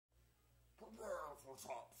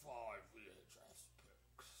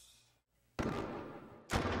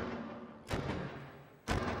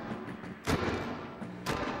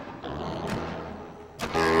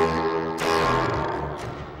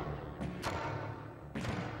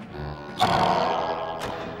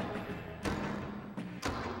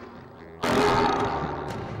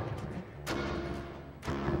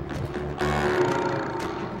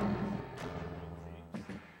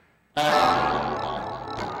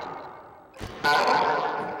guys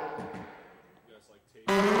like tapes?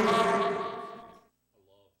 I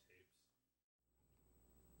love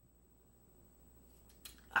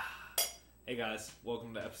tapes. Hey guys,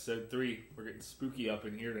 welcome to episode 3. We're getting spooky up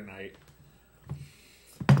in here tonight.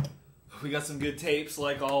 We got some good tapes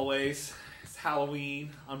like always. It's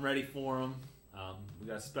Halloween. I'm ready for them. We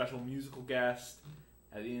got a special musical guest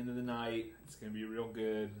at the end of the night. It's going to be real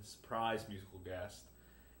good. A surprise musical guest.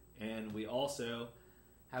 And we also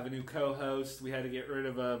have a new co-host. We had to get rid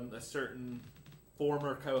of a certain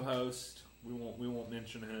former co-host. We won't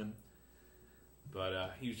mention him.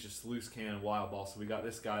 But he was just loose cannon wild ball. So we got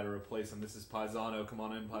this guy to replace him. This is Paisano. Come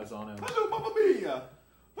on in, Paisano. Hello, Mamma Mia.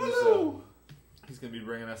 Hello. He's going to be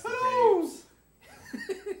bringing us the tapes.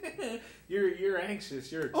 You're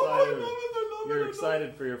anxious. You're excited. You're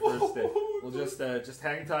excited for your first day. We'll just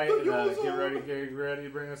hang tight and get ready to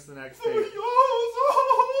bring us the next tape.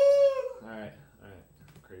 All right,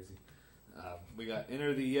 crazy. We got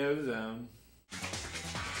Enter the Yo Zone.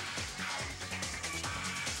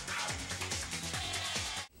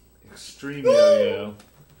 Extreme Yo-Yo.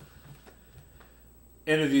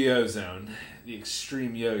 Enter the Yo Zone, the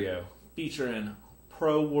Extreme Yo-Yo, featuring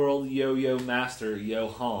Pro World Yo-Yo Master Yo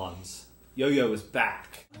Hans. Yo-Yo is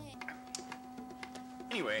back.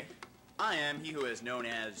 Anyway, I am he who is known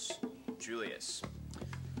as Julius.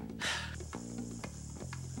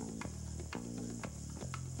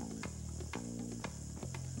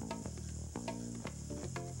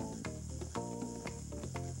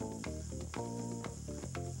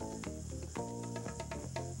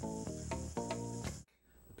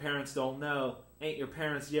 Parents don't know, ain't your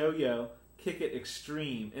parents yo-yo. Kick it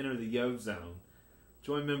extreme, enter the yo zone.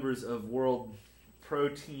 Join members of World Pro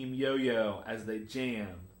Team Yo-Yo as they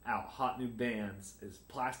jam out hot new bands as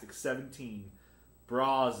Plastic 17,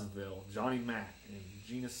 Brasville, Johnny Mac, and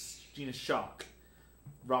Gina Shock,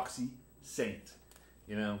 Roxy Saint.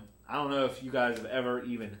 You know, I don't know if you guys have ever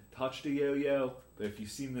even touched a yo-yo, but if you've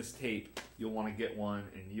seen this tape, you'll want to get one,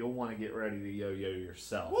 and you'll want to get ready to yo-yo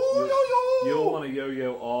yourself. You'll want to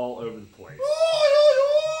yo-yo all over the place.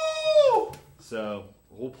 So,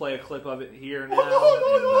 we'll play a clip of it here now, and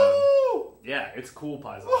yeah, it's cool,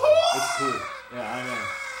 Paisano. It's cool. Yeah,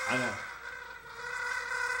 I know.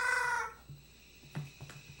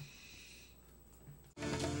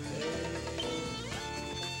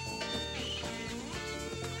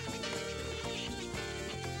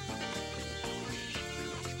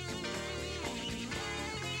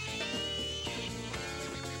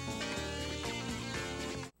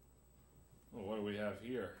 What do we have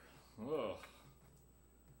here? Oh,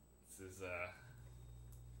 this is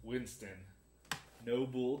Winston. No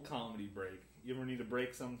bull comedy break. You ever need a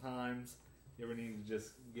break sometimes? You ever need to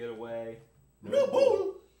just get away? No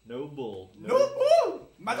bull. No bull. No bull.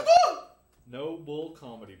 Matador. No bull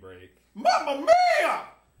comedy break. Mamma Mia.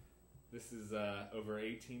 This is over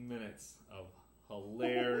 18 minutes of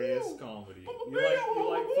hilarious comedy. You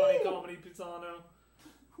like funny comedy, Pisano?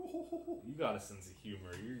 You got a sense of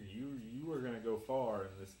humor. You are gonna go far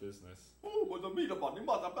in this business.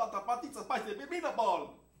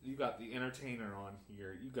 You got the entertainer on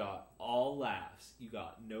here. You got all laughs. You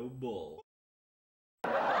got no bull.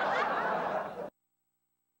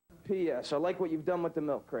 P.S. I like what you've done with the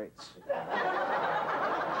milk crates.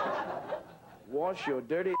 Wash your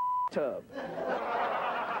dirty tub.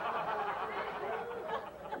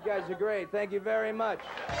 You guys are great. Thank you very much.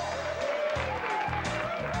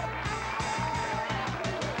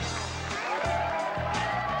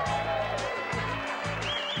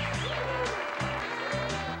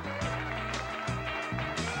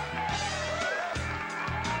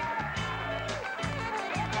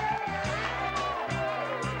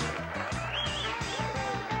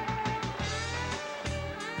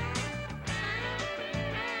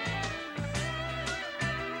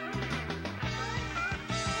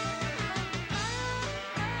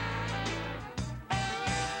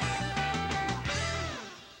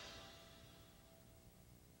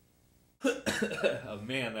 Oh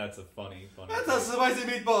man, that's a funny. That's a spicy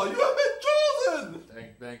meatball. You have been chosen.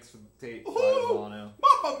 Thanks for the tape, Paisano.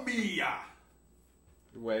 Mamma Mia.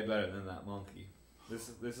 You're way better than that monkey. This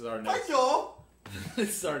is our next. Thank you.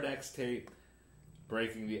 This is our next tape.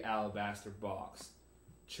 Breaking the Alabaster Box.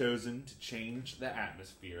 Chosen to change the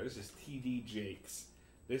atmosphere. This is TD Jakes.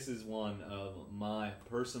 This is one of my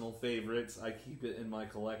personal favorites. I keep it in my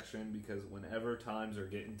collection because whenever times are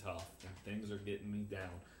getting tough and things are getting me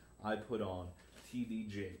down, I put on TD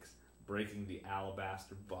Jakes, Breaking the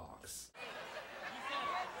Alabaster Box.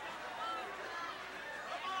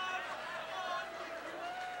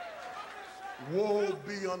 Woe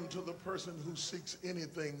be unto the person who seeks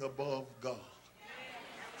anything above God.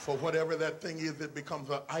 For whatever that thing is, it becomes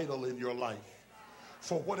an idol in your life.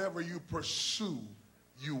 For whatever you pursue,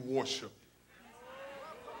 you worship.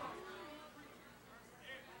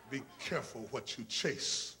 Be careful what you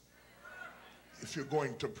chase. If you're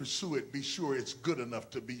going to pursue it, be sure it's good enough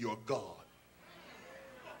to be your God.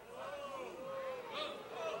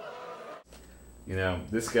 You know,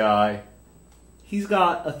 this guy, he's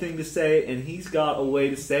got a thing to say, and he's got a way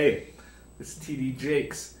to say it. This T.D.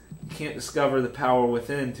 Jakes. You can't discover the power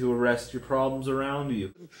within to arrest your problems around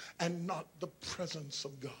you. And not the presence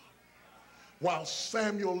of God. While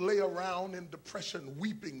Samuel lay around in depression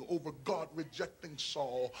weeping over God rejecting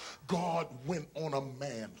Saul, God went on a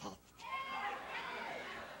manhunt.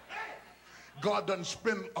 God doesn't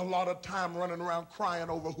spend a lot of time running around crying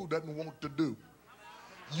over who doesn't want to do.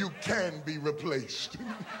 You can be replaced.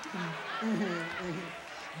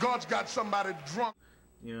 God's got somebody drunk.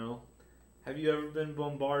 You know, have you ever been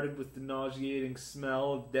bombarded with the nauseating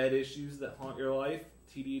smell of dead issues that haunt your life?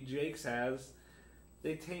 T.D. Jakes has.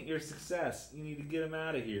 They taint your success. You need to get them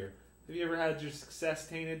out of here. Have you ever had your success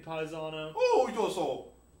tainted, Paisano? Oh, yo so.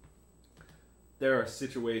 There are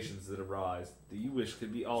situations that arise that you wish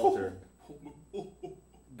could be altered.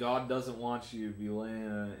 God doesn't want you to be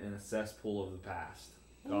laying in a cesspool of the past.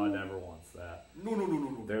 God never wants that.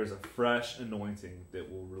 No. There's a fresh anointing that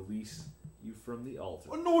will release you from the altar.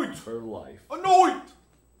 Anoint! For life. Anoint!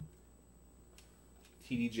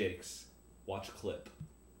 T.D. Jakes. Watch clip.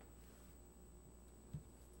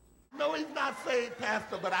 No, he's not saved,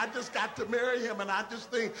 Pastor, but I just got to marry him, and I just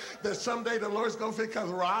think that someday the Lord's going to fit, because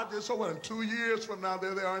Roger, so in 2 years from now,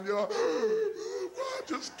 there they are, and you're,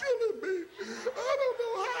 Roger's killing me. I don't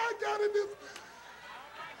know how I got in this.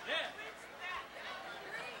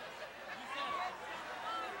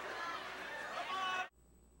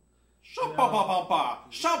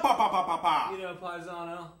 Sha-pa-pa-pa-pa. You know,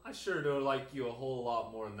 Paisano, I sure do like you a whole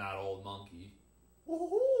lot more than that old monkey.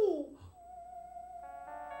 Woohoo!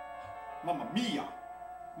 Mamma mia!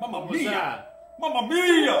 Mamma What was mia! that? Mamma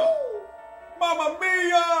mia! Mamma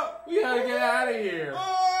mia! We gotta get out of here.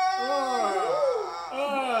 Whoa.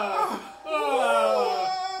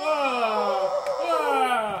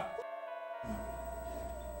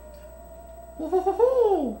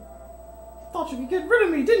 Thought you could get rid of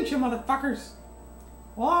me, didn't you, motherfuckers?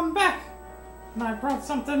 Well, I'm back, and I brought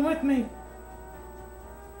something with me.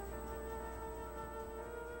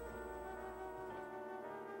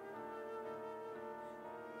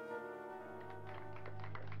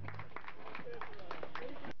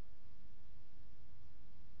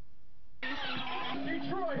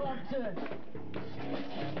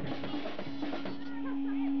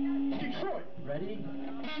 Detroit, ready?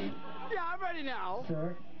 Yeah, I'm ready now.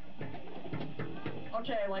 Sir?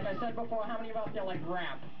 Okay, like I said before, how many of us feel like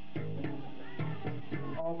rap?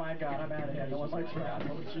 Oh my god, I'm out of here. No one likes rap.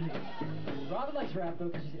 Oh, jeez. Robin likes rap, though,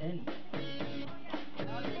 because she's in.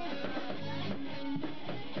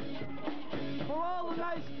 For all the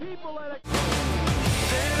nice people that are...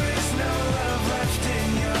 There is no love left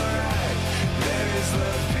in your eye. There is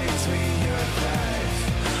love between your thighs.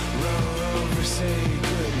 Roll over, say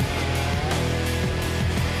goodnight.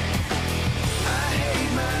 I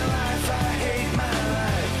hate my life, I hate my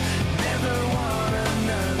life. Never want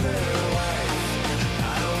another wife. I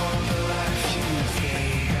don't want the life you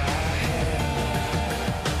think I have.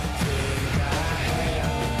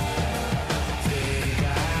 Think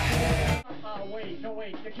I have. Wait, no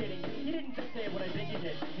wait, you're kidding. He didn't just say what I think he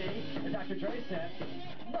did, did he? As Dr. Dre said.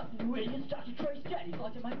 Nothing, you idiots. Dr. Dre's dead. He's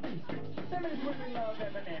locked in my face. Feminist women love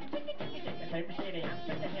Eminem. Same shit,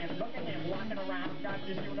 look at him, walking around. God,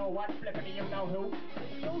 just you know what, flipping to you know who.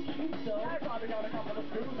 So cute, though. I probably got a couple of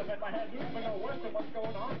screws. I bet my head loose, but no worse than what's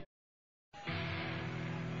going on.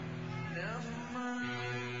 Never mind.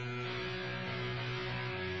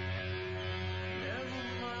 Never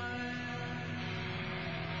mind.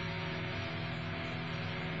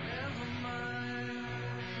 Never mind.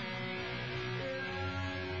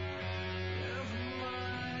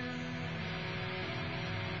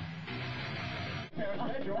 Parents'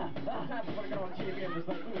 bedroom. Sometimes I want to get on TV and just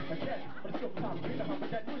let loose again. But it's still time for me to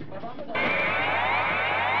hump that news. My mom was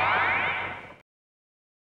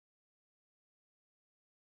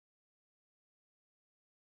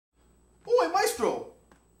Boy, Maestro!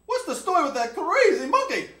 What's the story with that crazy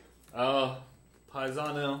monkey?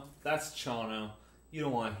 Paisano, that's Chano. You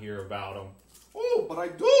don't want to hear about him. Oh, but I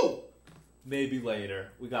do! Maybe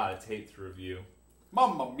later. We got a tape to review.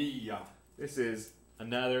 Mamma mia! This is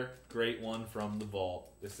another great one from the vault.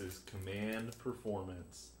 This is Command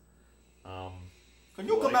Performance. Can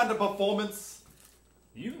you command the performance?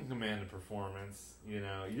 You can command a performance. You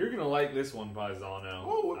know, you're gonna like this one, Paisano.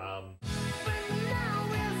 Oh. But now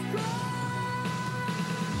is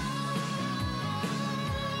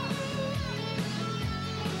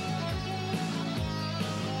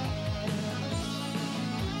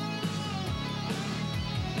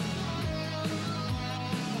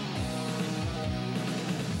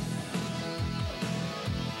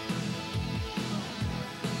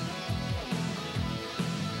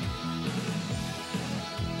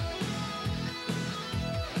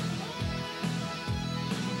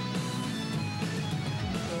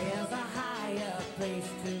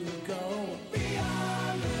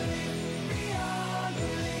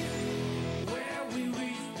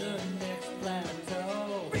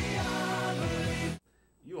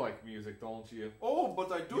don't you? Oh,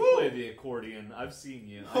 but I do. You play the accordion. I've seen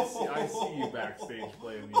you. I see you backstage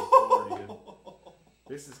playing the accordion.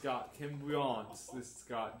 This has got Kim Beyonce. This has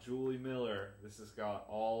got Julie Miller. This has got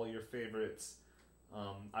all your favorites.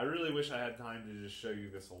 I really wish I had time to just show you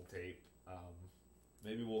this whole tape.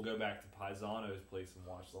 Maybe we'll go back to Paisano's place and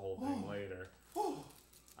watch the whole thing later.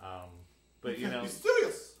 But you know,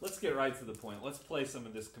 let's get right to the point. Let's play some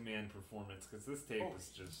of this command performance because this tape is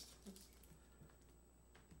just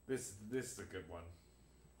this is a good one.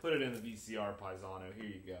 Put it in the VCR, Paisano. Here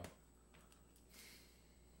you go.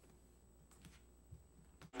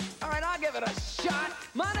 Alright, I'll give it a shot.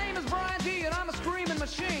 My name is Brian D, and I'm a screaming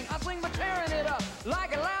machine. I sing by tearing it up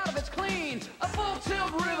like it loud if it's clean. A full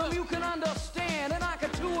tilt rhythm you can understand, and I can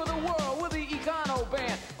tour the world with the Econo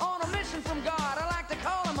band. On a mission from God, I like to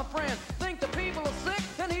call him a friend. Think the people are sick,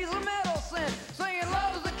 then he's a medicine. Saying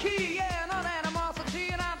love is the key, yeah, not animosity,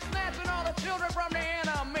 and I'm snatching all the children from the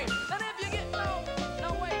enemy. And if you get no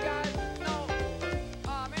way, guys, no.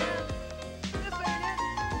 Aw, man, this ain't it.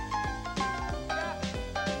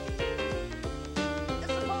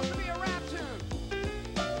 It's supposed to be a rap tune.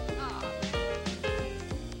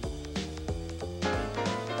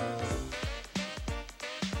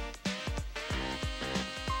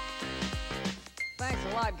 Thanks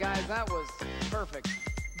a lot, guys. That was perfect.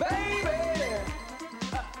 Baby,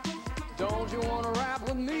 don't you want to rap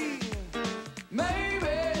with me? Maybe,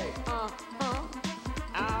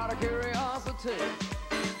 out of curiosity.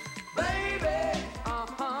 Baby,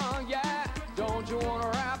 yeah, don't you want to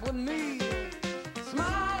rap with me?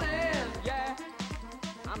 Smiling, yeah,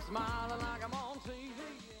 I'm smiling like I'm on TV.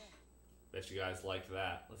 Bet you guys liked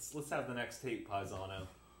that. Let's have the next tape, Paisano.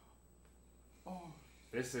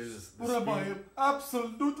 This is one of my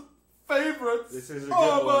absolute favorites. This is a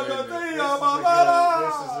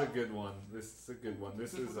good one. This is a good one.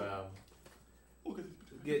 This is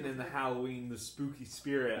getting in the Halloween, the spooky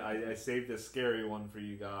spirit. I saved a scary one for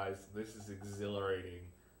you guys. This is exhilarating.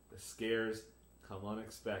 The scares come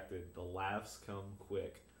unexpected. The laughs come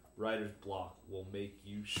quick. Writer's block will make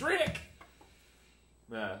you shriek.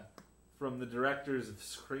 From the directors of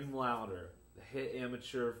Scream Louder, the hit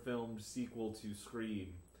amateur filmed sequel to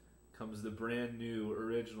Scream, comes the brand new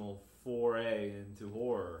original foray into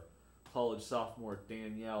horror. College sophomore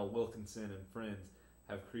Danielle Wilkinson and friends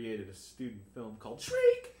have created a student film called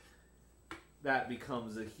Shriek that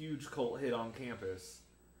becomes a huge cult hit on campus.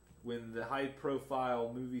 When the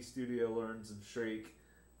high-profile movie studio learns of Shriek,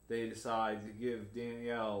 they decide to give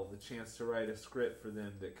Danielle the chance to write a script for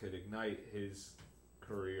them that could ignite his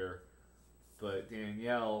career. But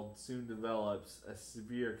Danielle soon develops a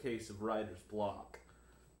severe case of writer's block.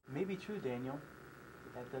 May be true, Daniel,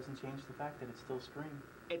 but that doesn't change the fact that it's still Scream.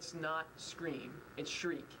 It's not Scream, it's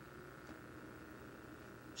Shriek.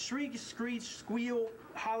 Shriek, screech, squeal,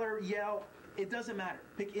 holler, yell, it doesn't matter.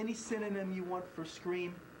 Pick any synonym you want for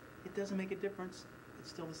Scream. It doesn't make a difference.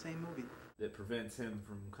 It's still the same movie. That prevents him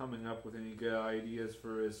from coming up with any good ideas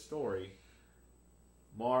for his story.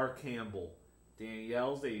 Mar Campbell,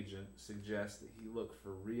 Danielle's agent, suggests that he look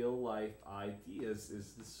for real-life ideas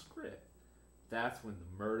as the script. That's when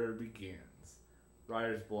the murder begins.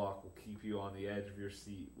 Writer's block will keep you on the edge of your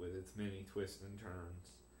seat with its many twists and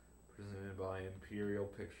turns. Presented by Imperial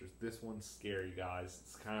Pictures. This one's scary, guys.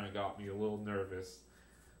 It's kind of got me a little nervous.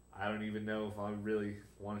 I don't even know if I really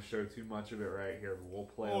want to show too much of it right here, but we'll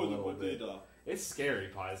play a little bit. It's scary,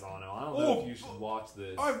 Paisano. I don't know if you should watch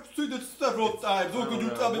this. I've seen it several times. How could you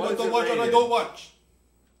tell me what to watch and I don't watch?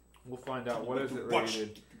 We'll find out. What is it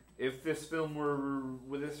rated? If this film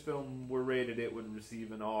were rated, it would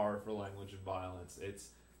receive an R for language and violence. It's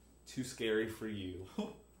too scary for you.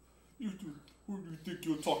 Who do you think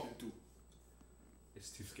you're talking to? It's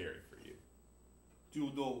too scary for you. Do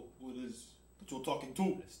you know who it is that you're talking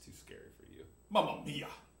to? It's too scary for you. Mamma mia!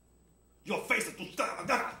 Your face is too scary.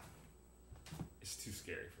 It's too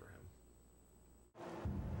scary for him.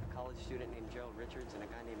 A college student named Gerald Richards and a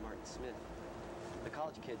guy named Martin Smith. The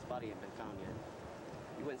college kid's body hadn't been found yet.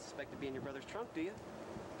 You wouldn't suspect to be in your brother's trunk, do you?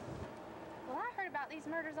 Well, I heard about these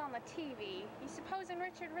murders on the TV. You supposing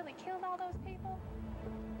Richard really killed all those people?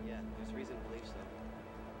 Yeah, there's reason to believe so.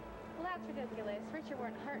 Well, that's ridiculous. Richard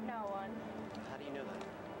wouldn't hurt no one. How do you know that?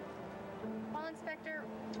 Well, Inspector,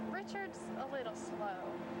 Richard's a little slow.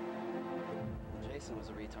 Jason was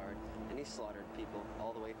a retard, and he slaughtered people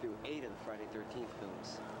all the way through 8 of the Friday 13th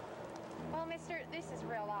films. Well, mister, this is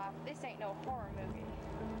real life. This ain't no horror movie.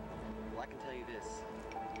 Well, I can tell you this.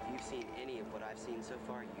 If you've seen any of what I've seen so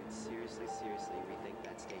far, you'd seriously rethink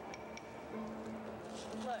that statement.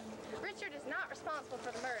 Look, Richard is not responsible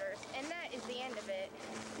for the murders, and that is the end of it.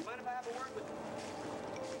 You mind if I have a word with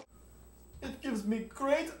you? It gives me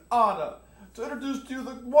great honor to introduce to you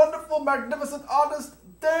the wonderful, magnificent artist,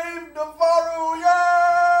 Dave Navarro.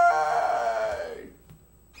 Yay!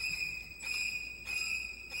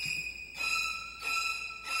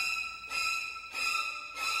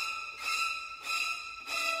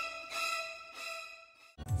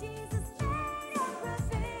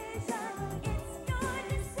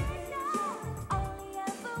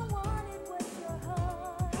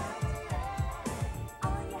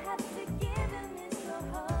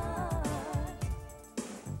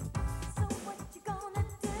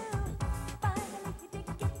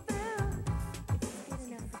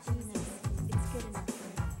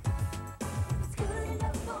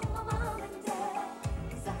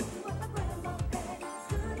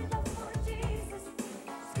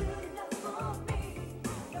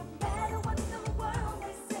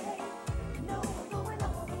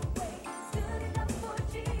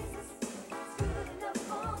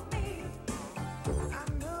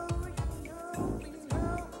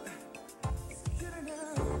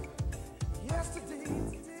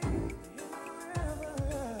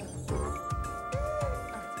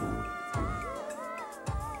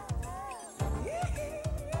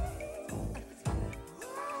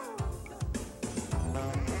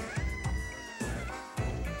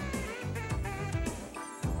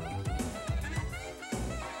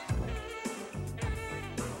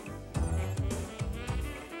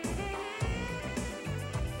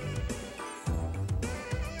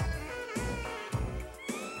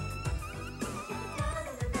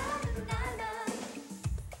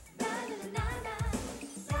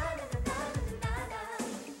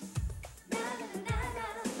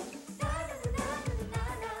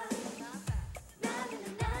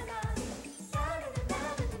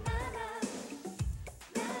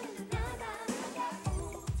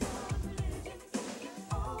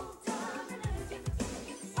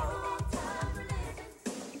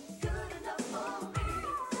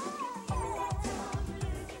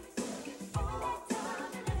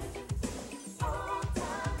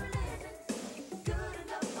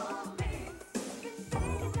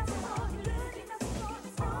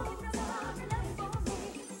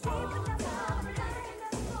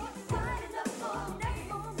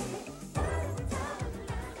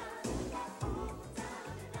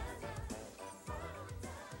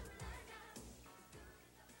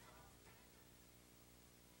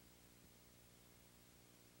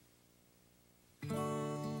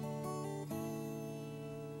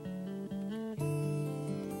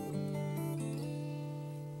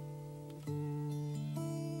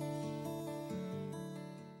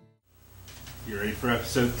 You ready for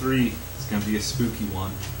episode 3? It's gonna be a spooky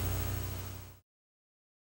one.